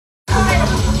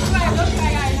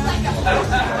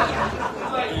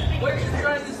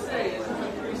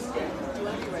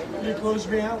close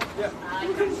me out? Yeah.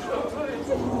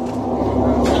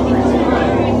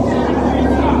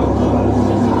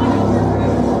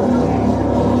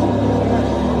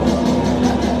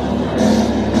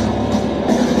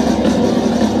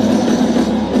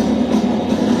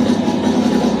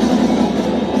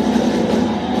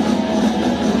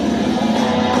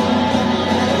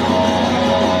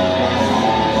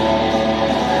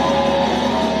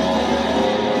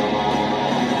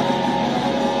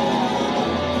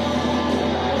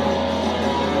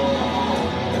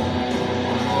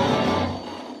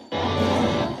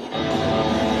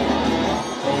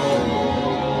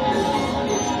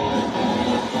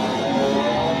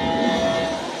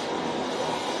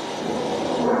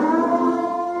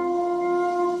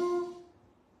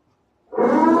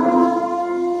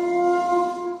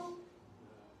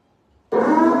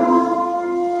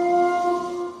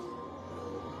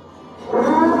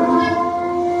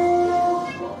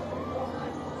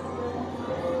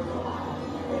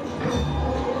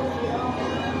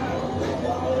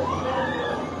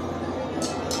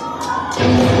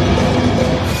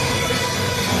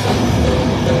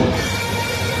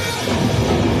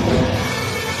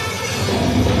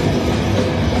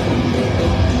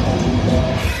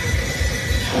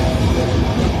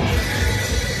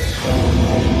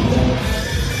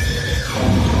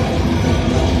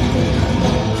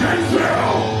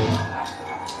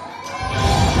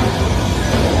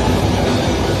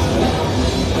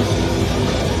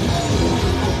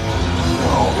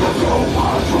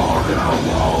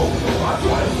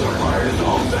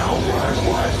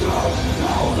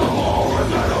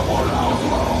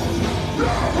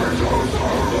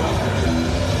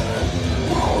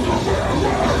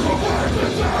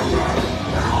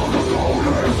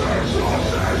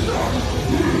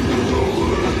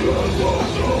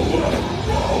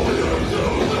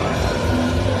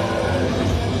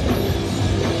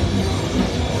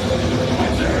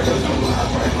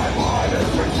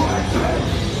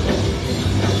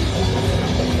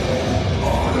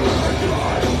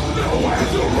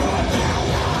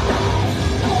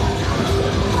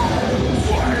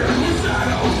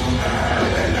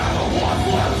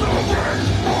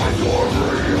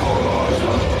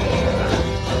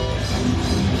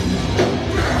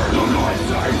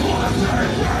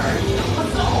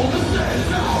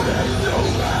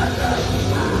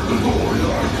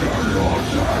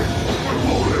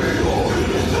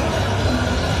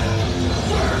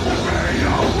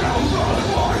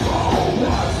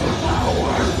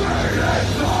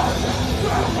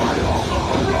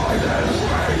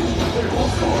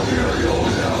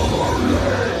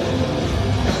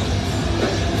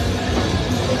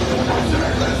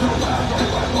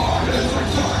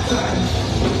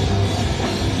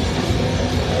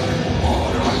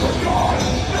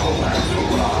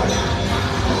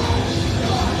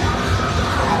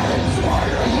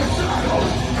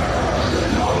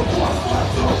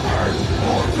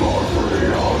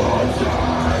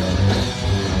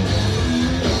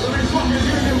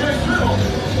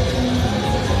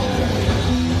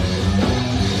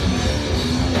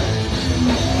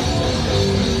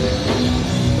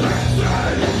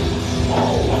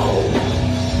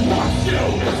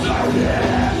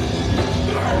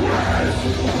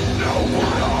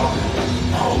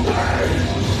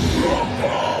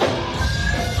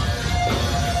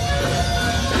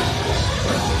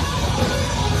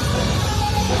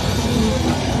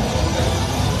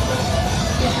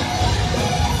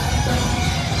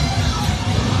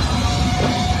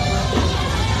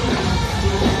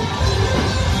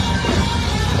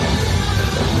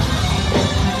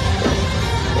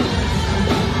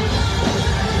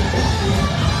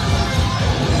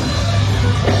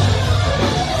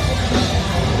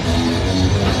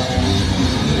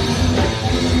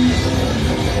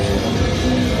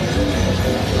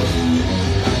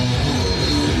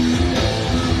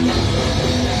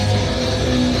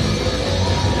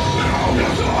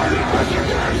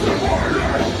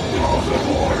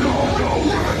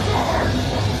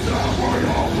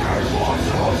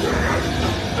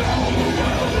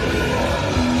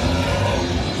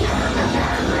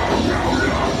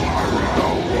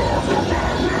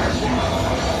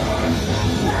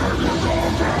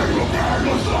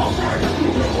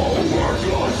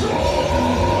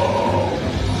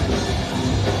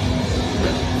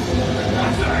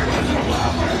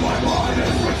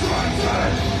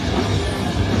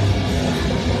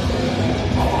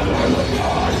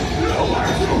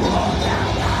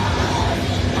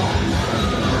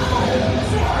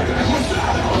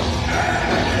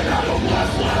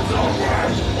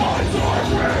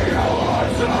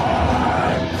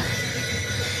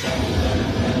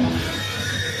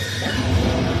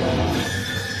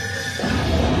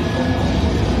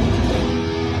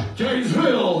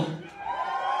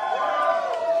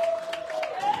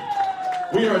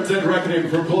 We are Dead Reckoning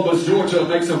from Columbus, Georgia.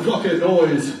 Make some fucking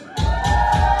noise.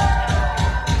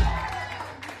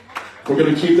 We're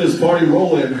gonna keep this party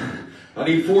rolling. I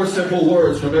need 4 simple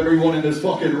words from everyone in this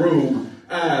fucking room.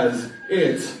 As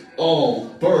it all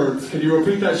burns. Can you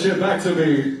repeat that shit back to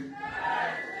me?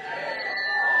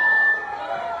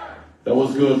 That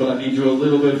was good, but I need you a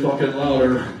little bit fucking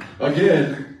louder.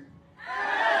 Again.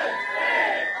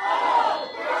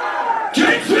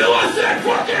 Gainesville, I said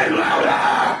fucking louder!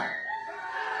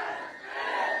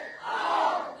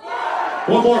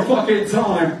 One more fucking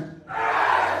time.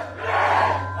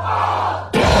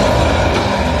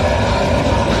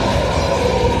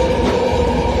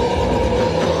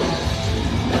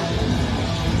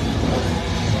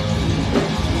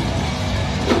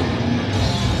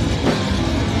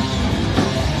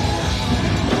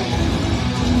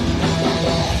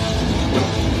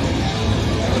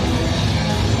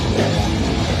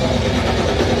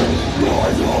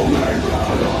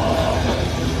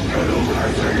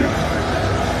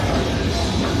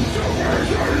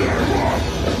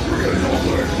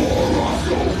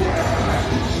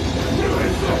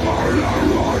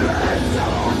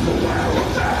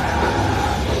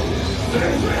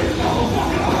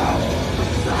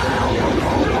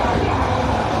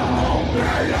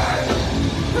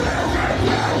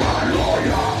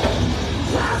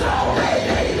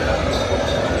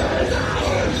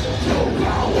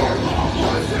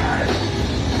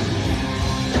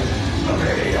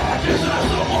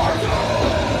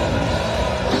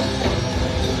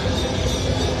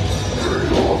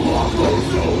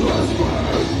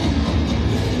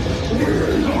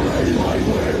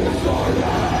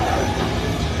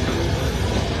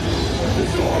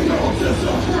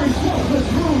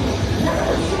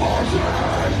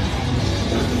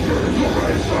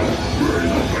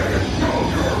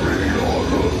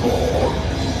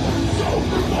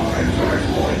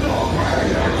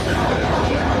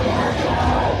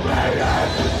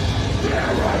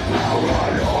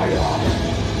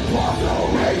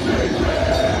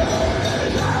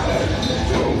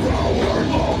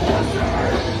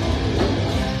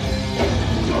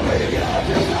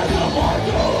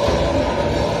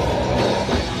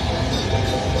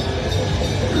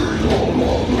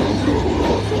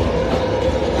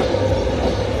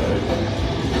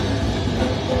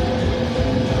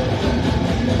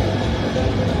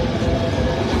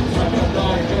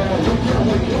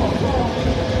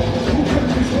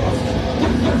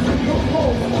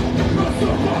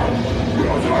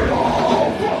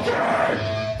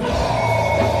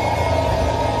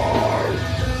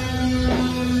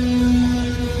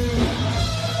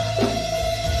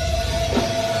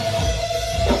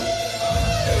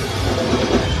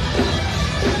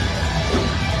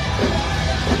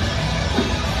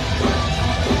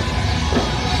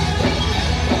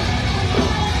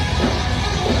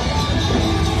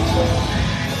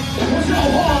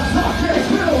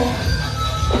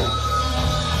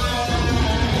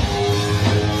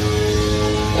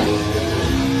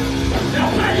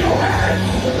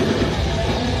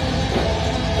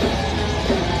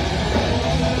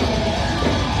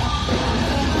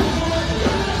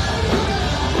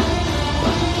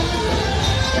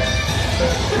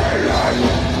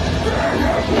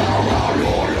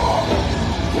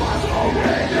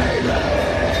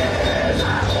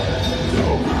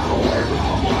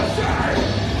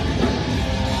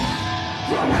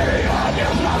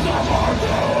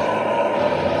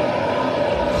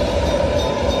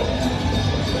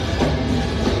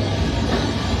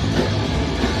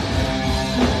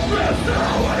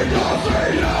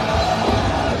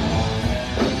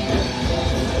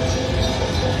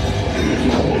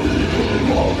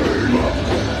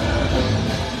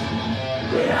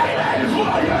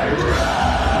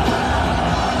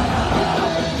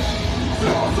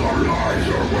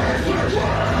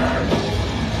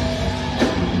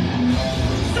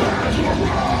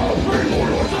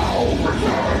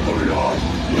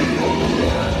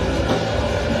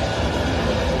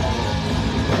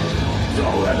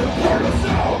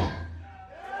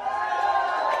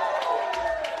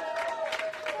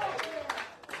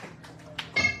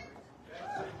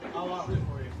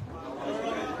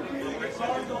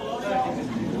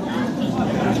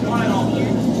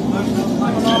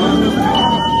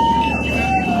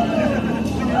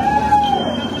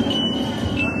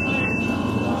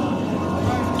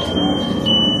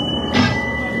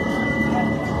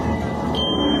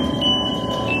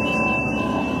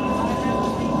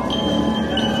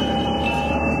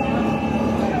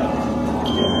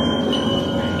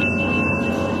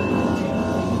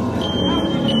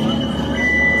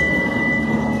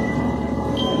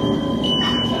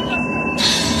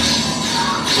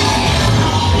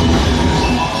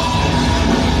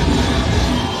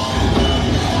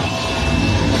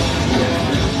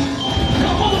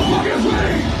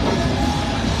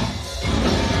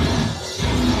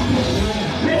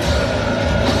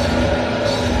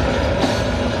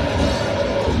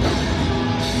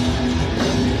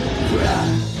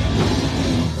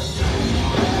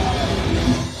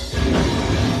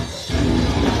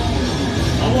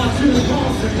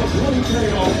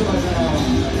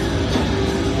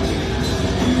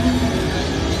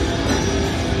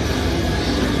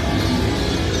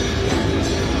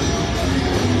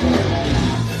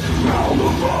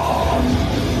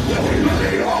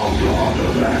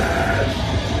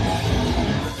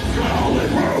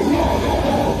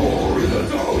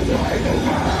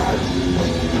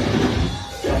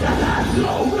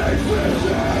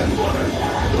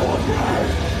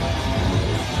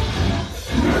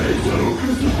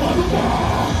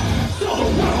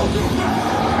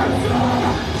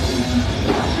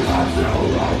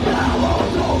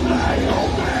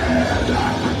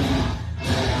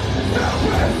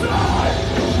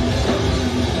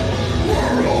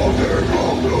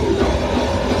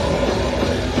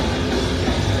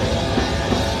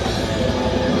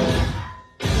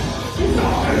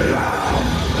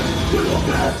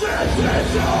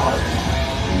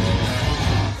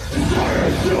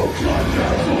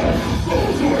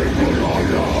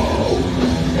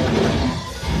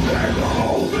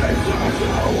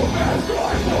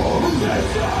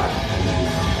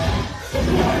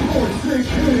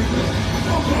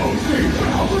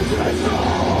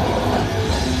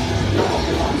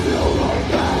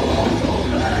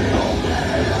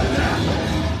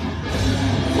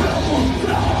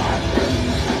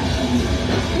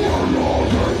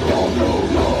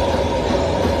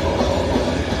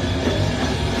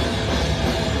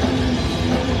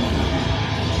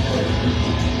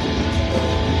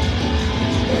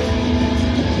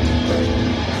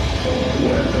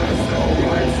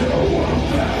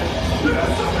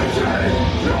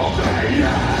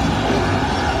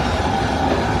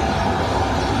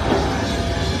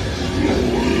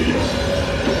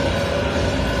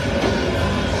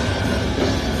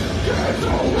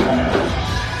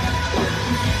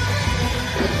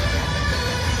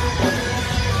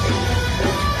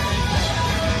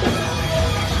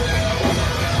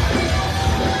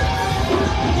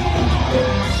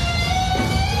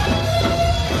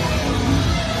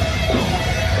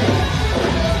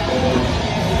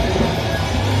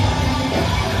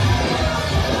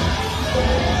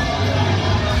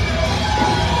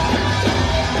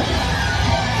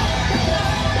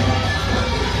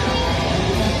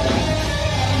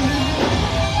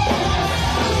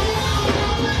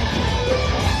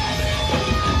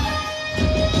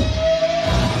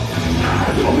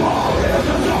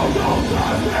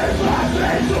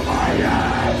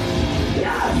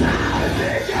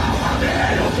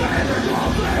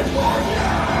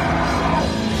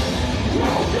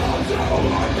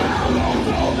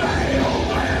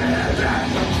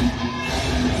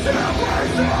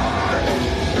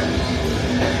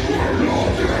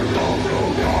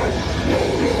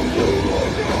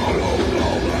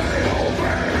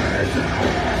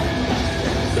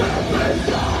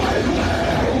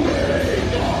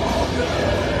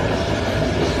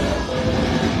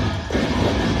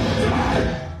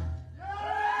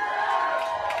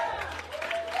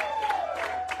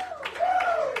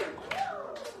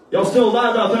 Y'all still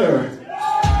alive out there?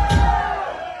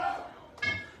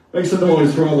 Make some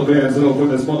noise for all the bands that open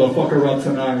this motherfucker up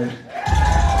tonight.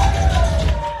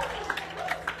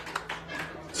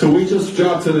 So we just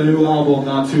dropped to the new album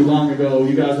not too long ago.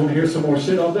 You guys want to hear some more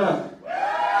shit on that?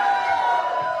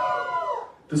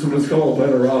 This one is called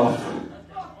Better Off.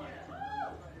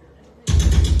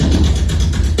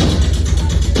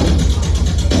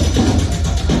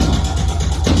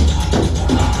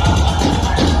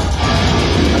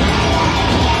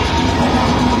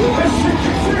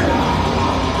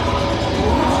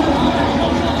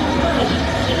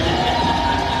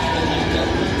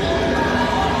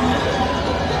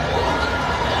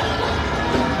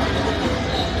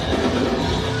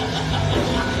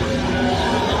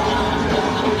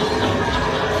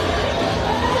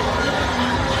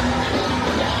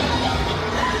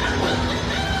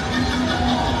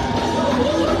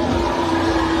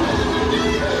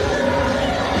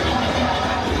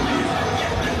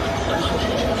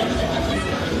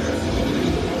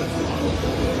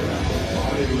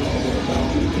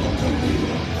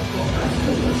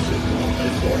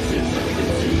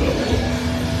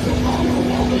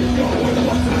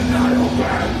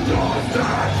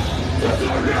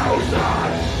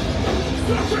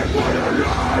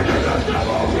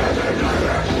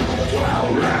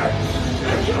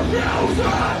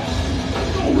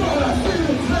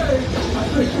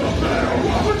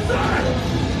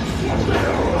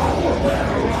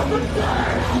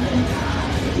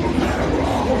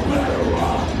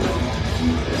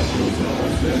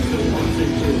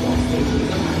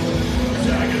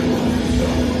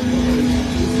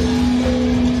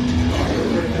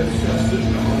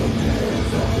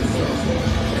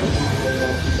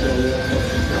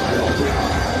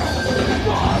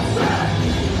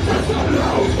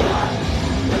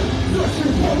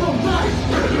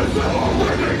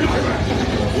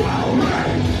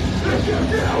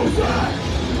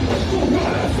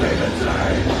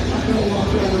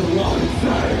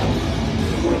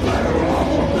 We're better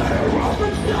off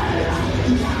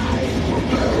inside.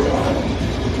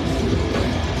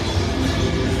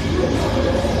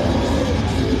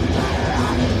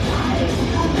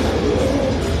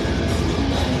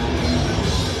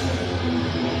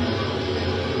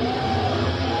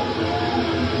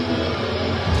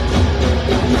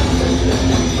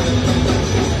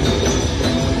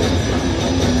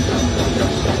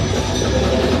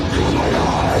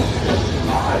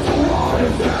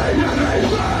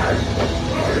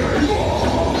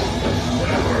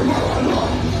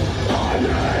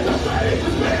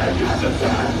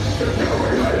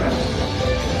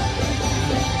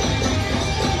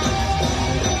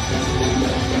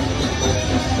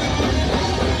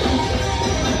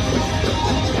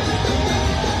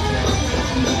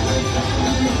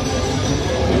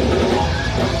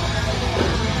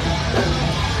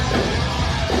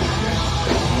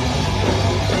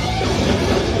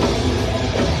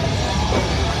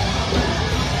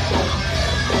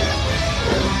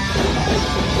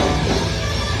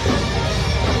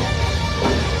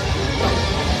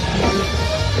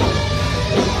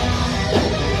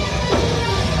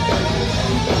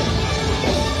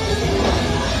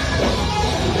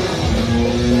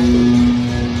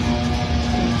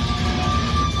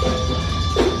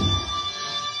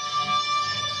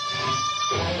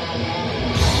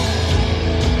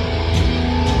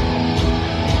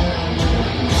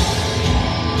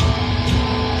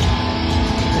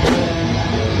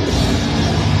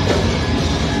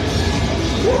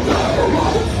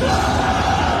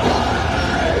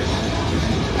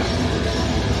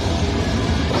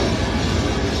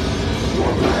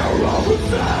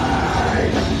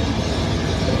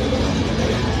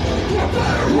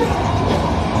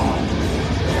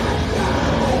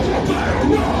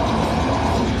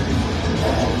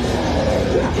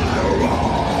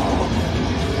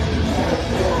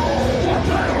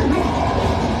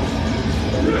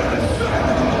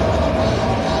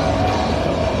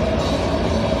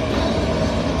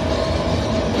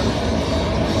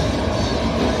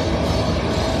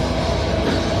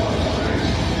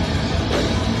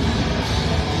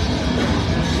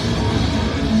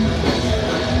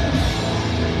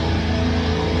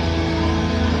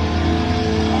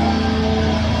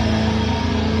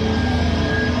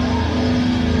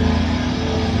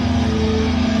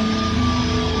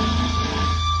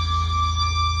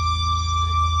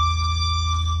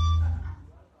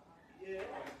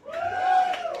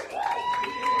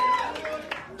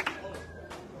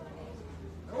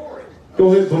 Go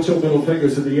ahead and put your middle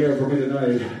fingers in the air for me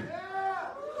tonight.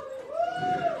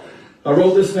 I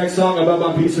wrote this next song about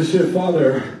my piece of shit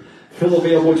father filling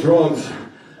me up with drugs,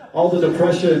 all the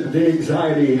depression, the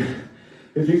anxiety.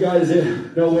 If you guys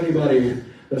know anybody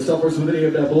that suffers with any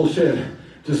of that bullshit,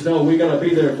 just know we gotta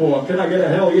be there for them. Can I get a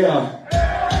hell yeah?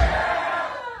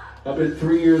 I've been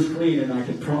 3 years clean and I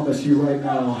can promise you right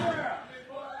now,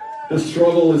 the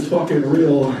struggle is fucking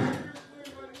real.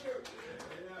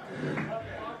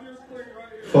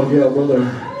 Fuck yeah, brother.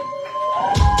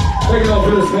 Take it up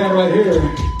for this man right here.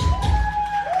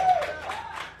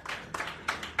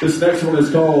 This next one is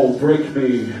called Break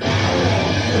Me.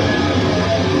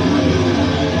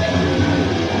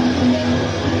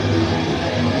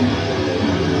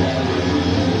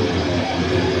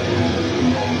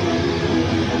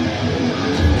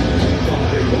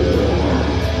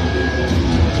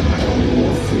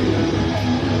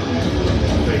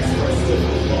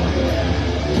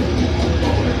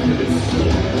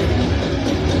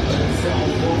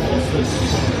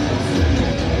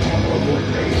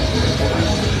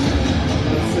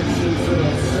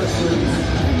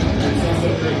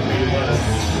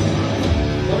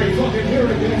 Let me fucking hear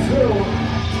it, Gainesville.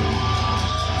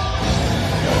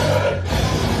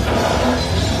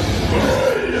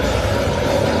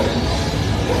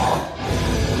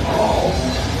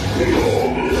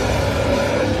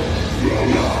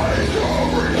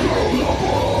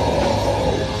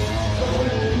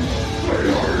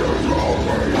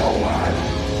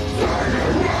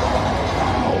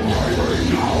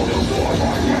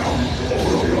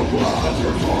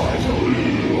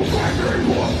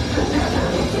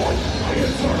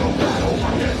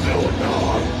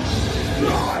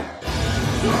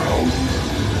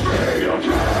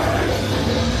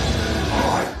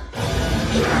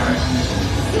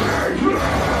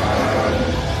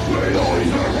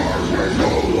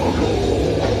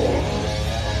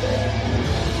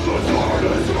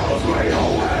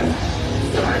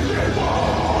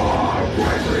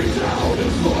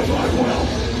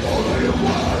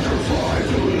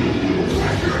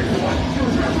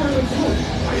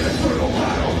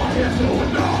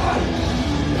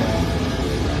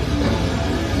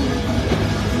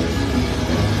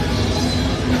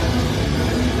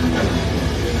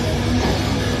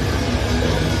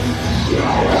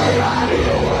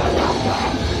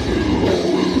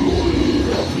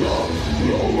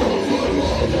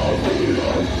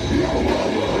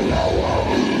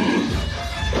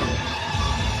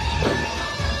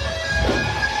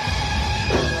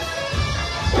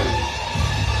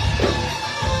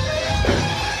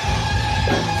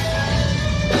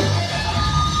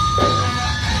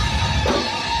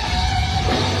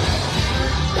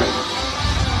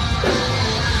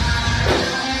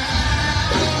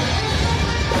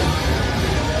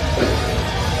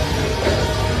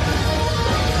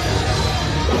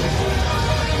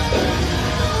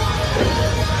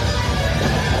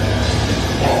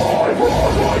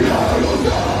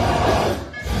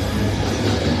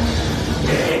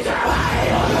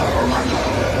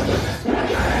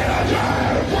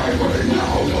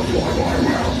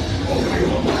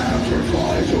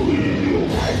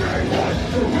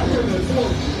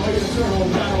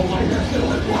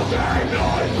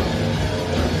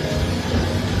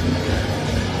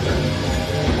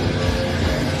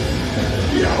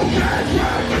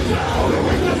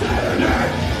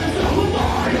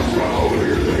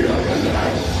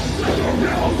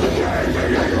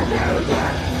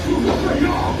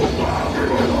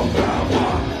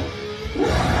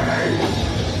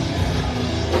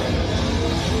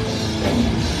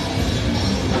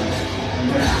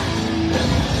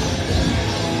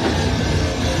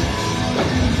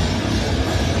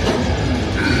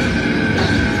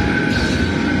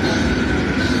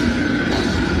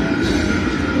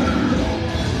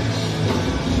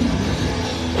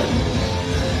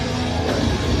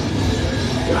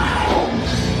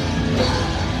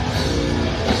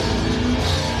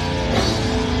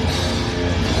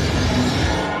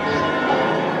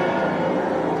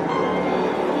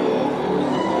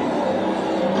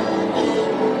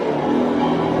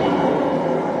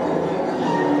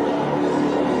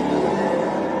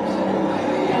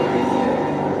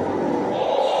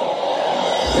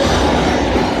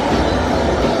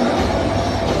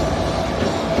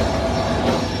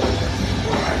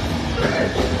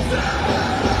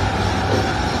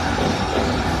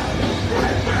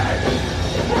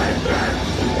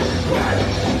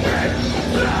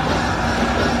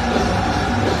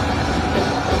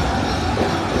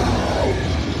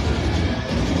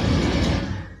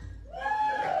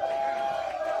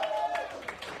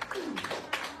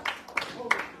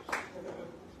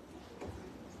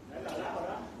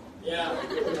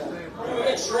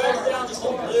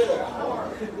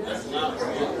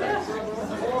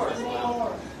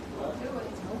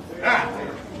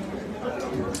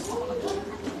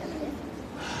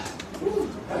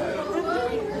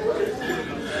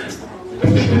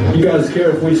 You guys care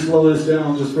if we slow this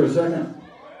down just for a second?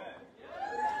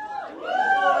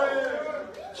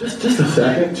 Just a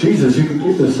second. Jesus, you can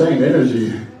keep the same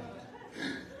energy.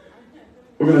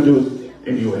 We're gonna do it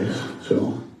anyways,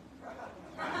 so.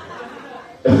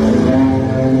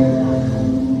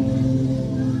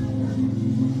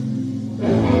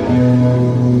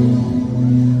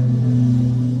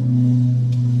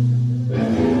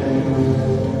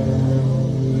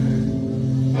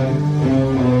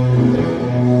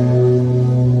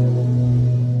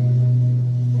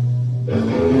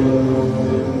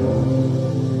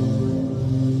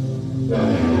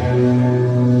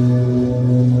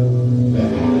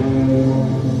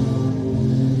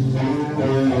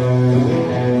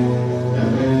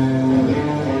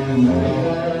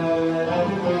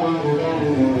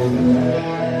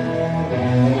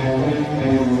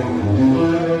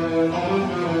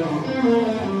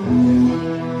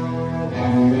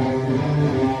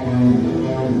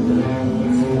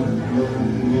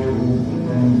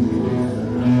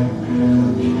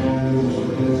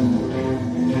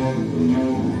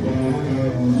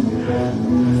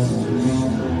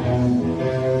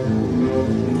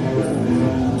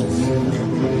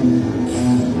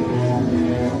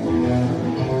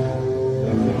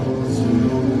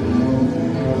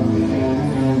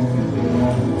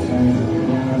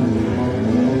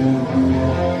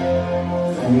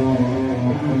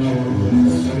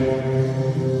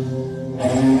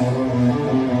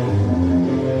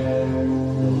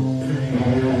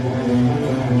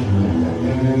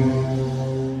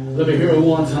 Let me hear it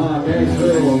one time,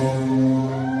 Gainesville.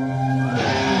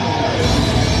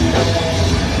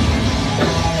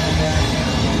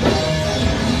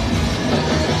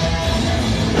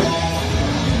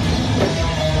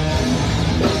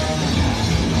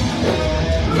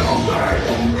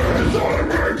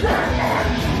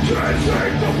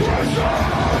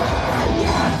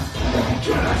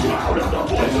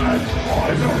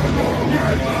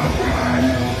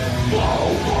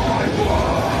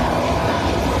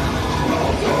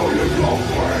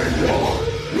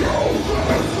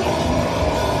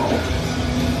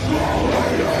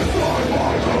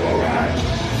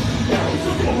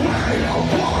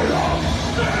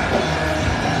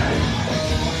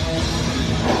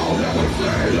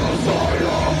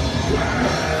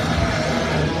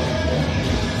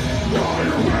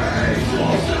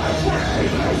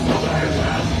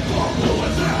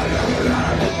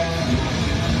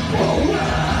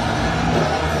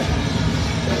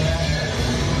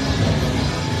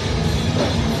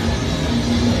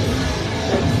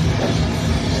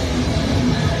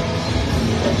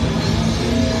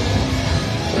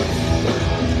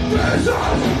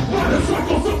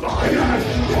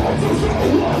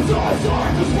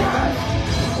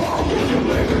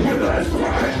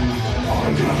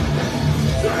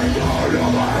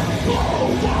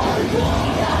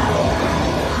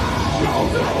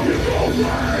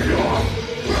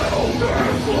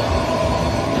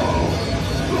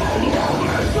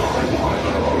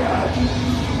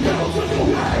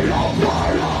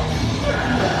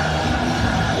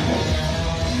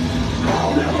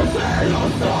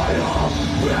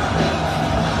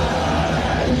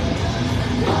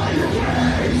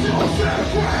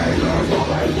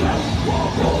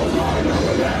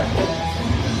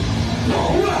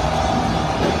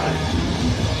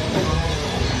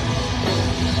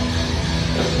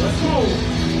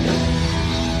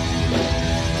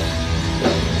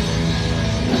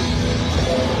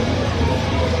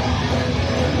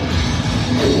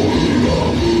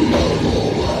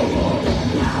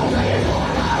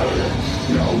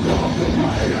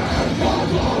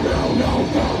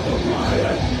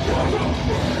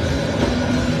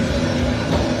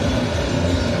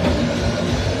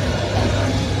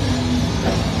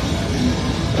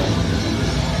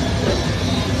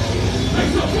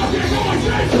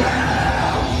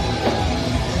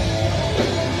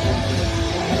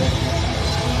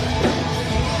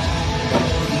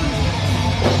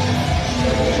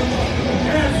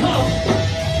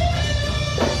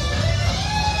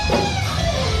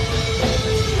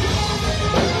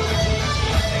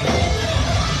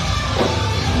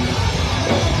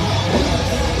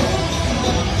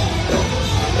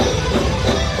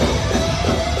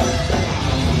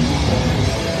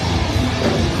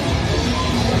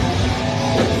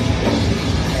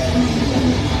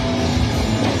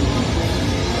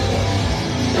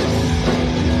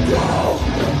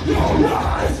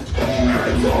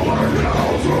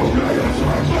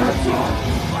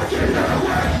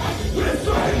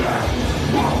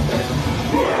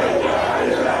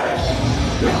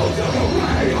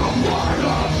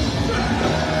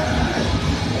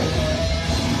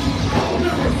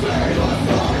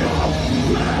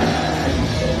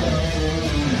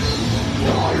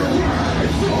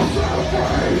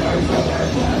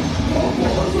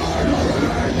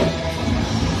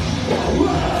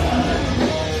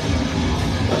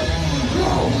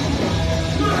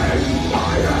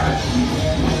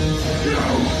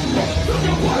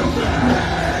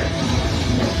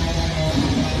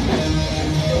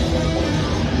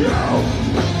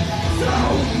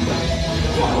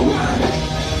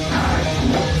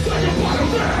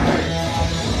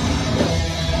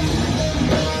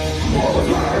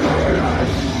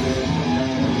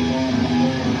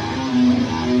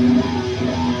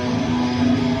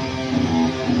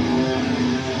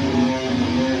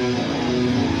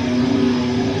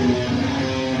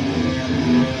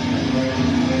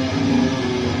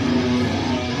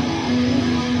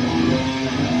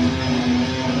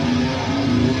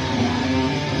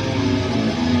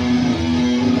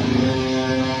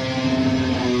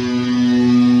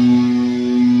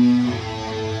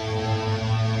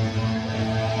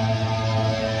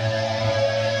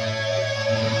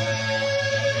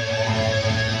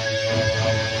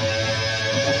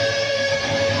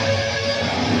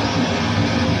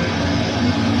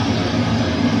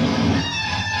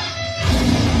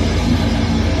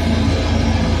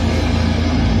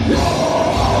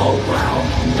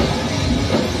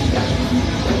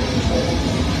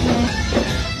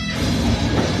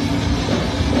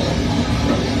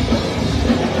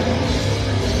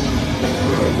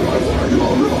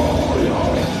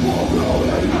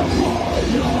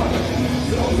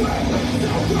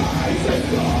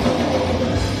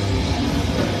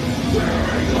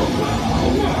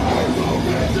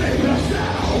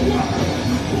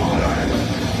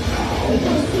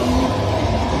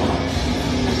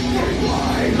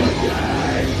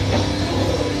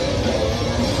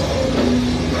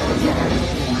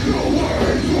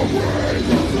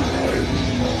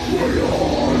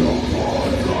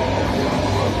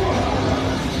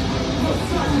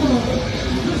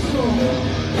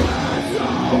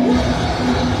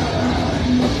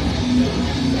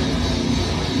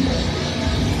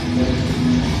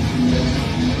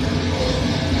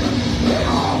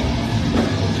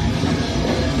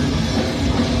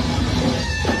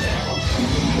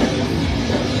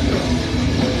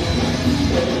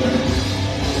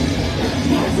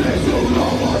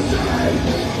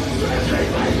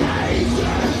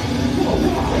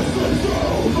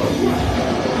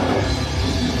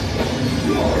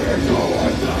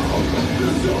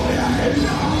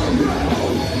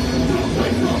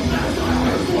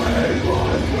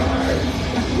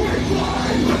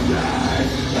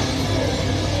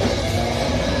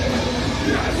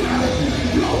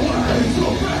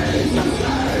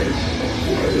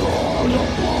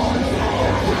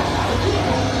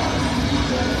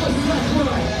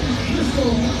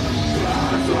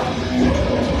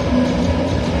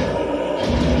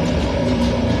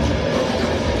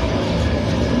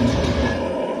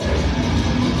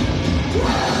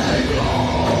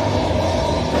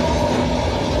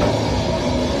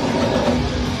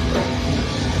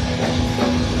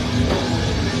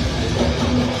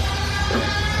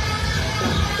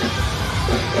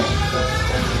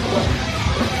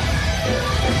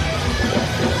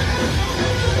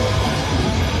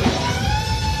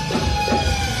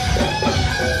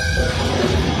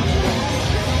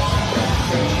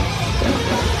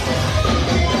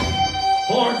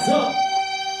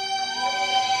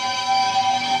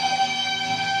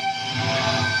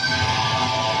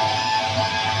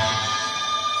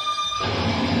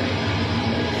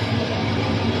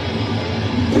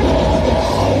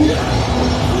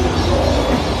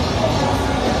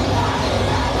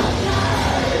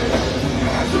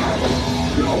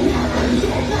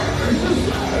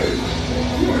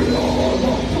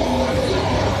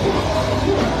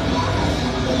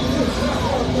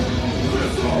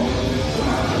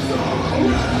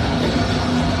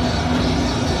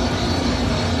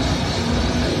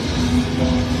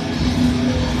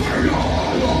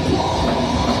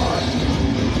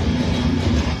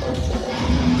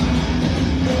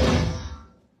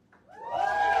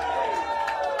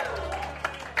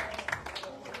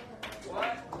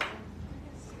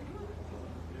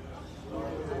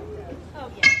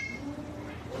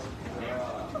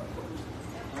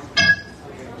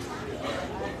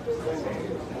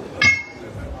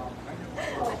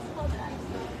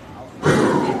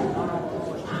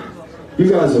 You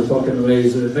guys are fucking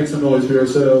amazing. Make some noise for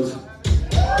yourselves.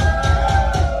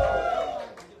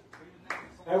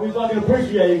 Hey, we fucking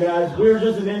appreciate you guys. We were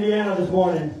just in Indiana this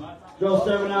morning. Drove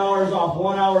 7 hours off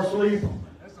 1 hour sleep.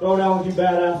 Throw down with you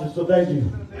badasses, so thank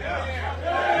you.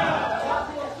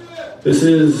 This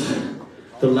is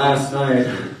the last night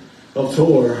of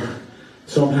tour.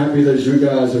 So I'm happy that you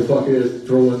guys are fucking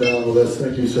throwing down with us.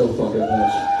 Thank you so fucking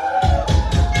much.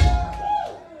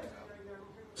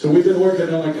 So we've been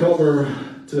working on a cover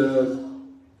to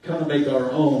kind of make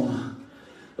our own,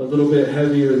 a little bit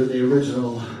heavier than the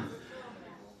original.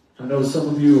 I know some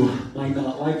of you might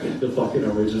not like the fucking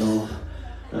original,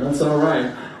 and that's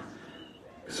alright.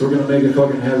 So we're gonna make it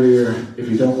fucking heavier. If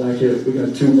you don't like it, we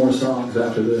got 2 more songs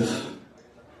after this.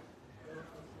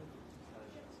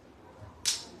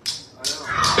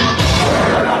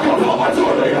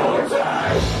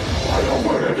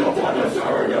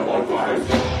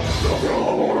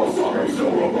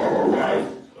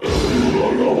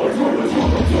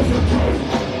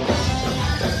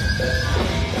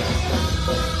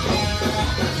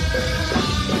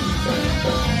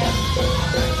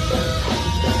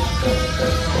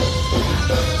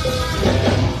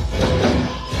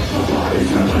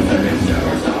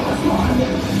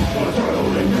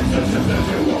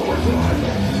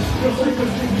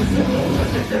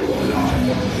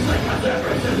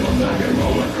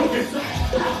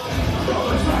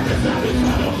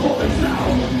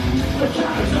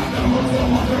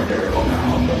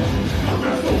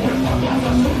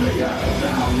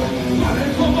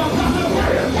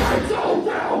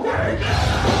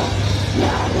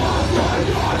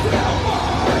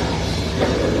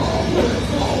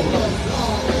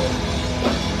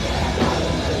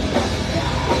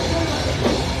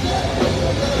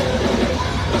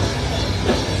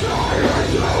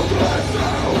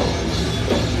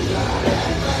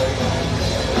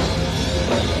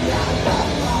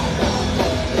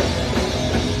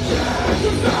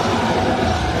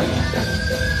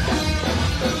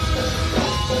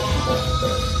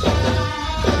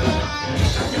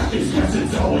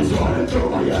 always running through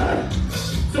my head.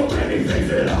 So many things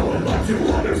that I would like to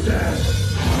understand.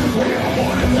 We are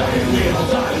born and dying, we all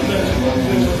die to live.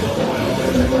 We were the oil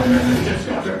in the ground and just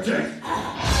contradict.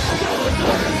 Until the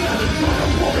darkness and the trying to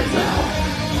pull me down.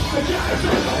 The cat is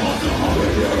in the muscle of the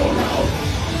hero round.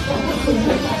 I'm wrestling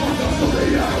with my muscles to the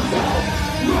out of town.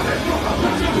 Running from a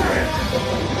passion brain.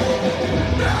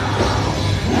 Now,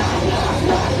 I'm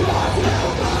lost, now,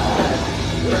 man.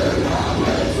 It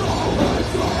happens all the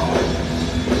time.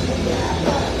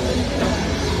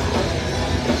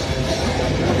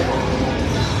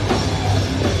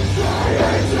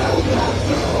 Trying to come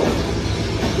through.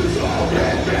 There's all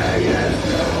in me is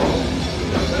new.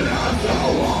 And I'm so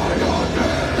high on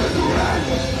misery.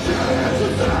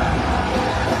 Chances that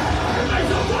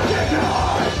makes a fucking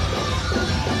die.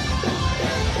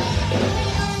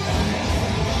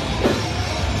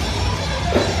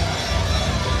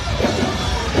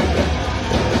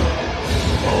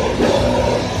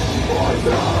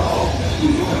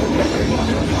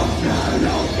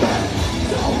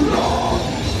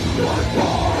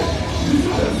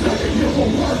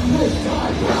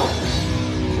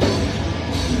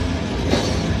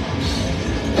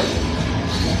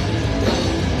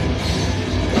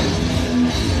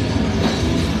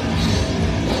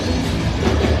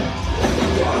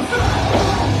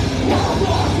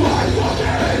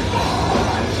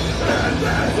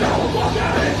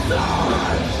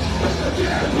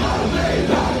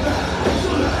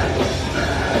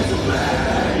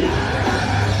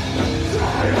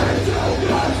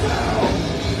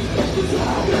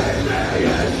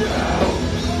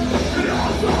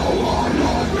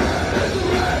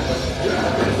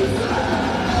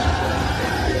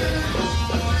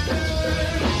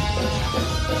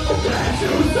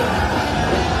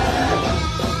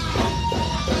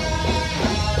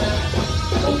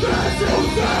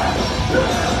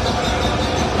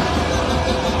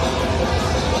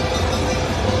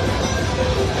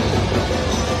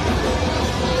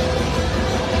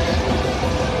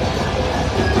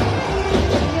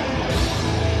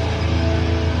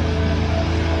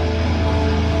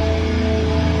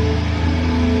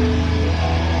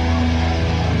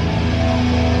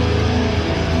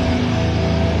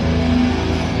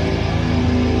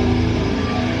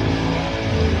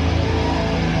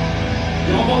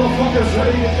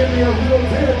 Ready to give me a real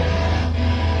hit.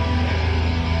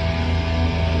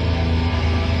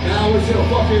 Now is your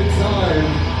fucking time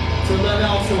to let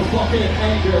out some fucking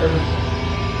anger.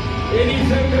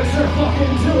 Anything that you're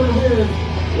fucking dealing with,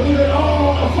 leave it all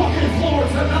on the fucking floor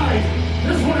tonight.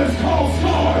 This one is called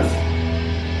Scars.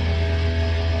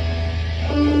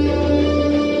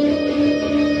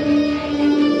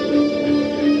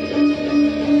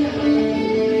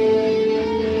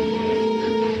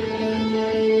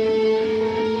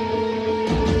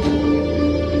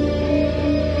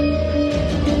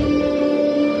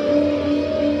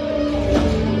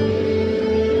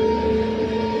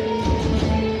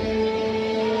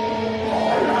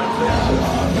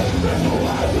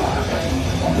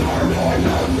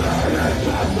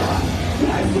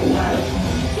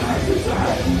 These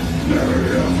are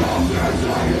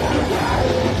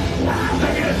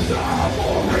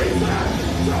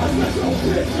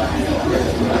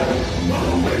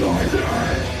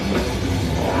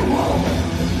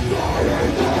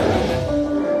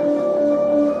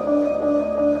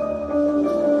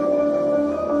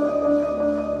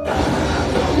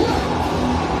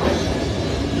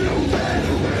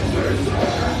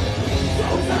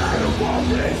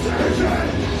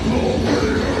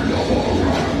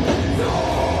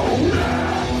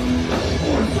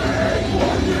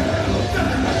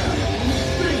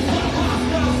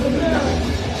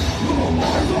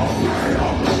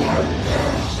my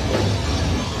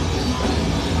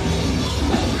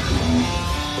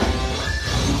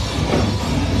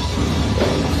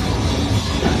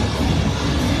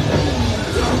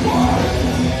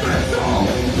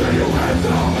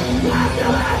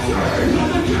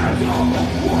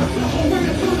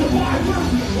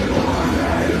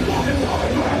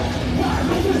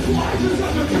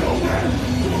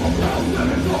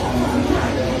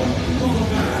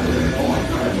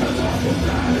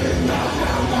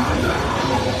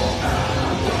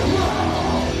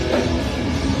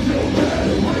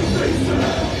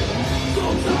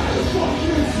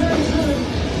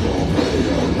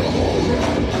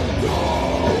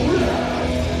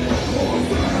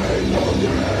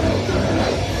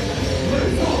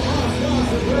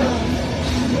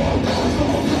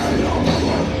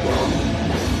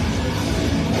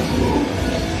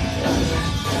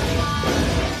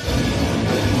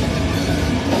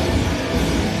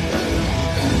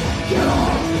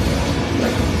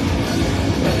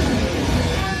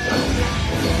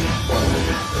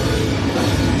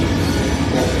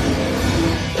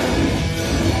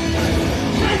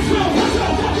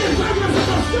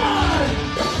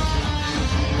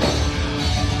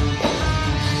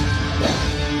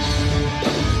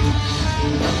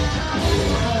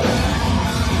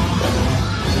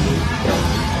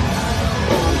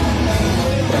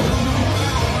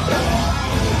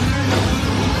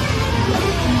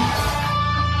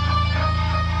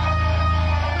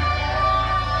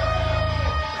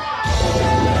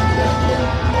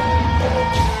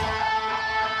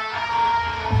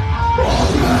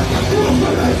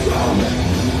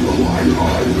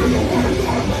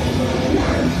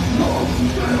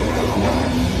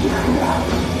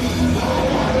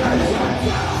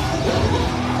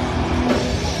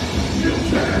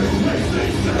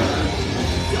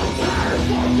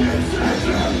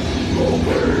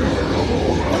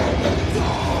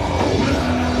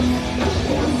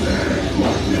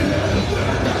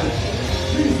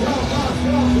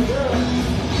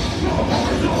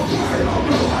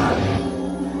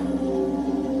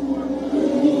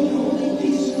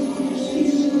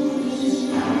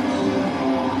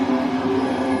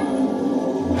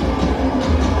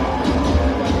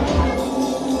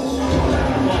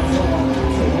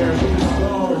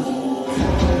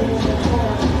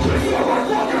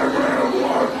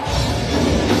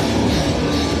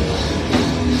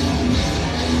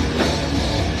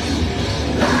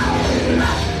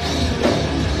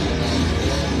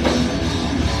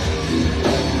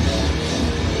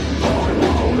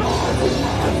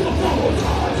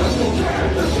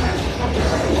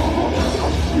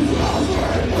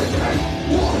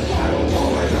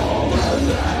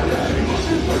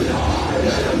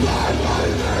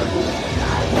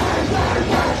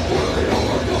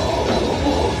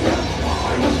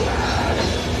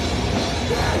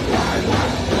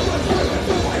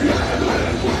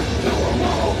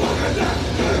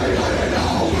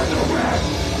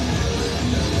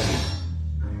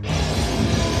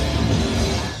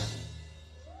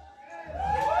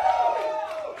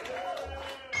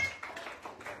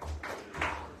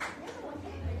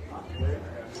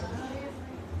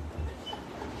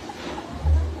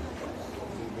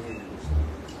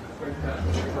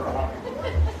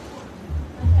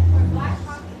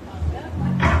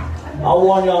I'll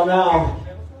warn y'all now,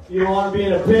 you don't want to be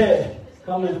in a pit,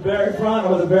 come to the very front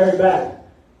or the very back.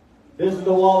 This is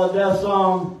the Wall of Death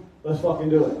song. Let's fucking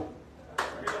do it.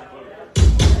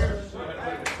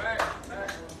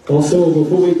 Also,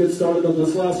 before we get started on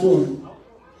this last one,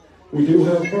 we do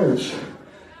have merch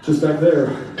just back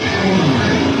there.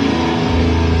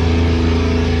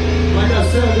 Like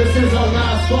I said, this is our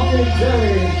last fucking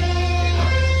day,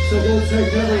 so we'll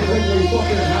take everything we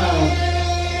fucking have.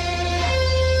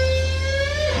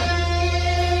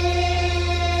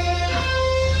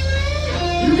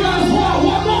 You guys want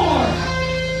one more?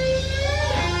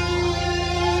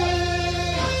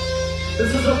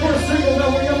 This is the first single that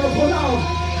we ever put out.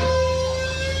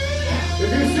 If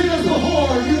you've seen us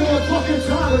before, you know what fucking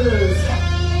time it is.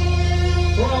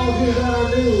 For all of you that are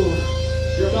new,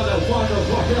 you're about to find the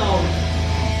fuck out.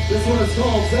 This one is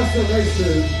called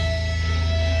Destination.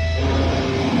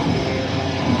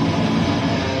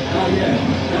 Not yet,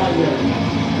 not yet.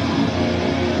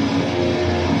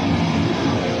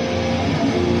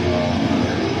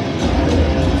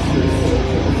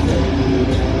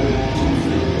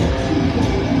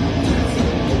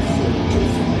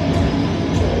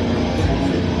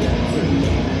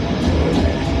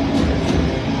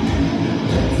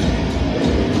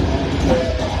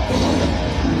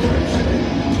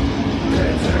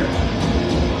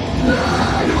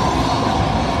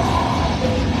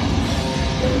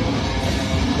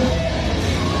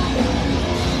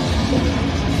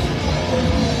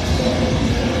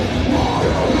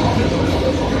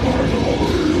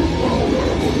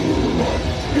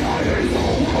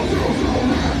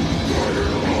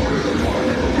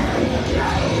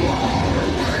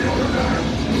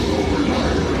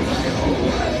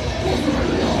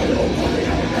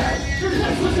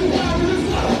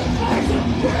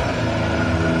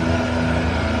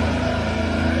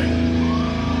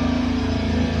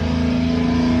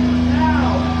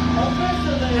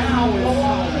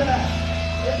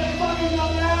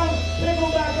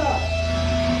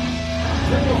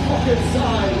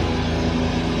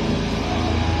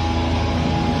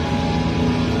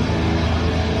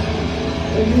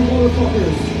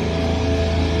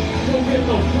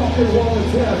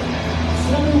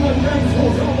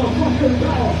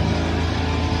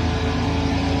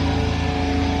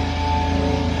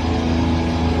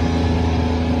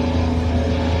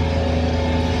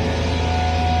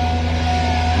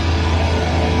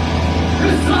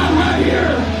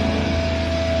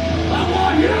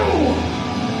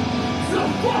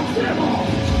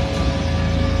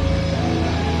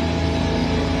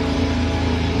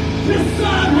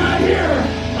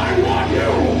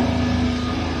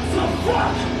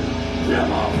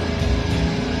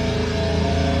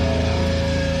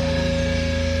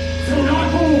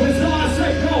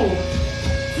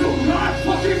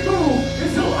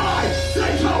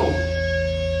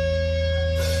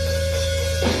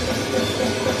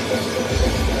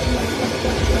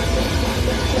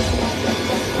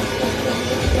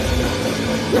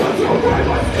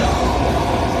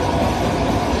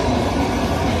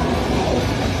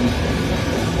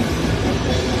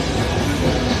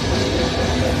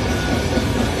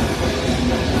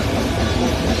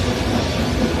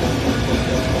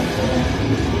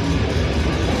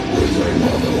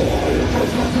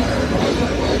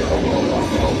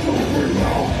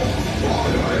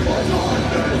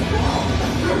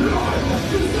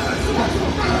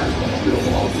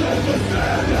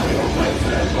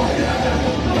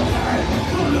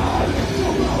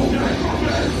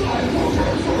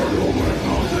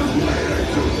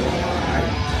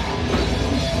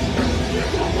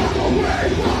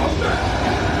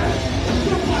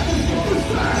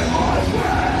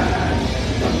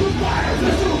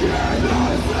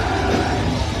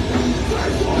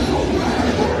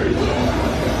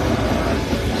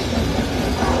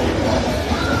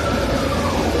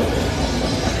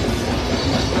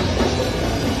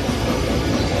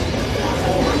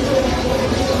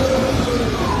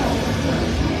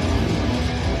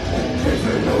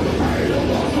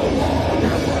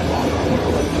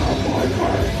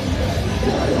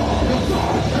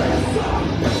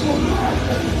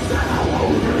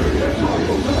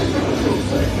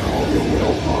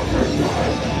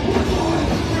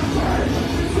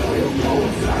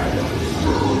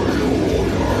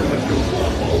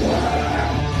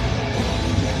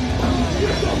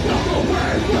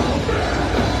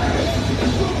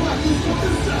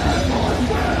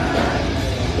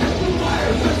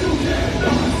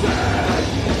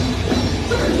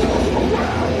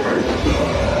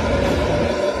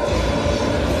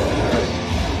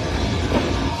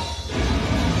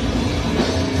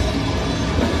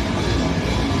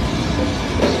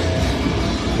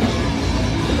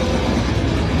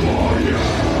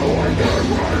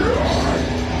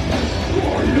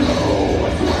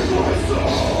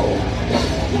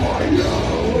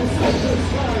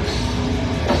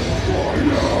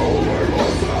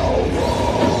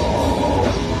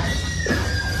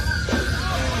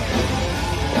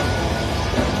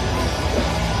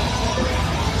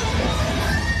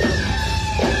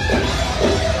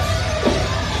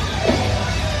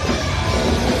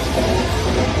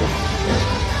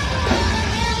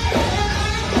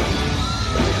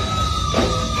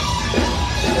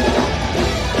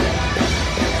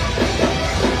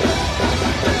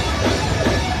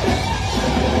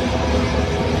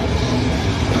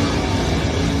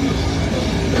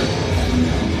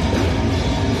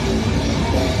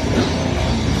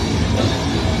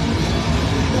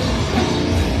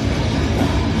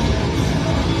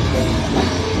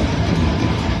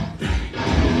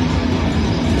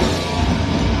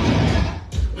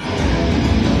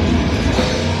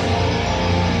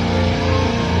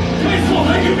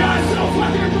 Thank you guys so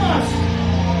fucking much.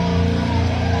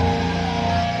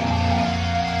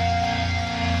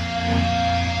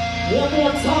 One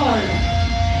more time.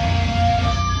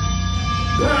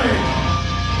 Bang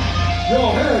your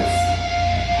heads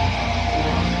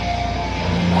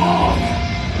off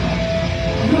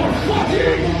your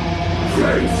fucking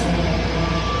feet.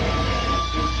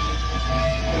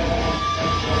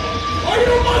 Are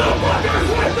you motherfuckers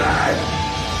with me?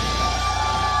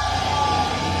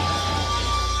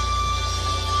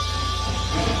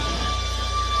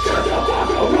 Get the fuck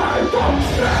away from me!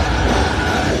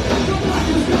 The black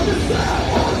is gonna set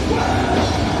on fire!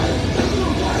 The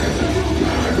fires that you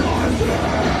cannot see!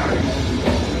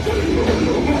 Do you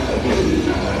wanna be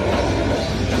there?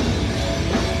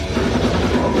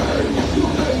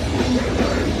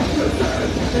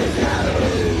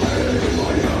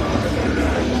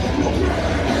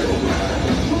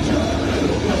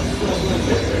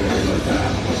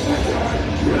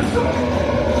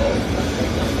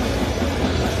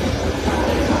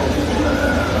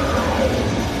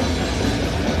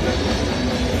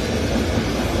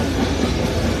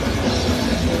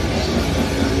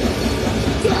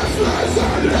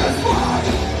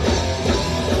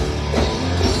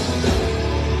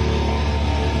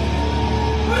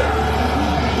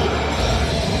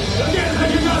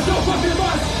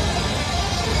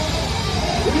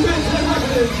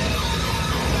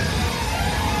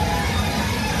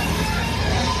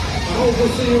 I hope we'll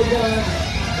see you again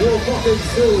real fucking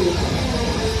soon.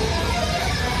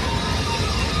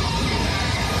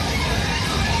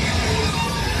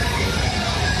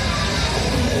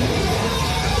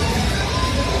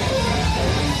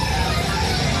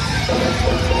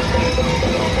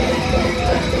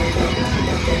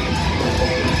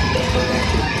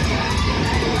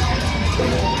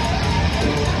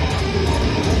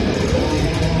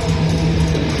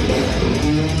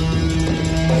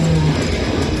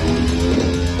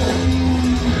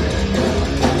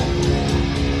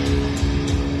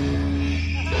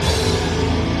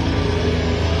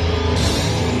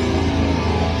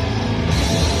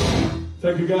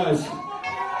 Thank you guys.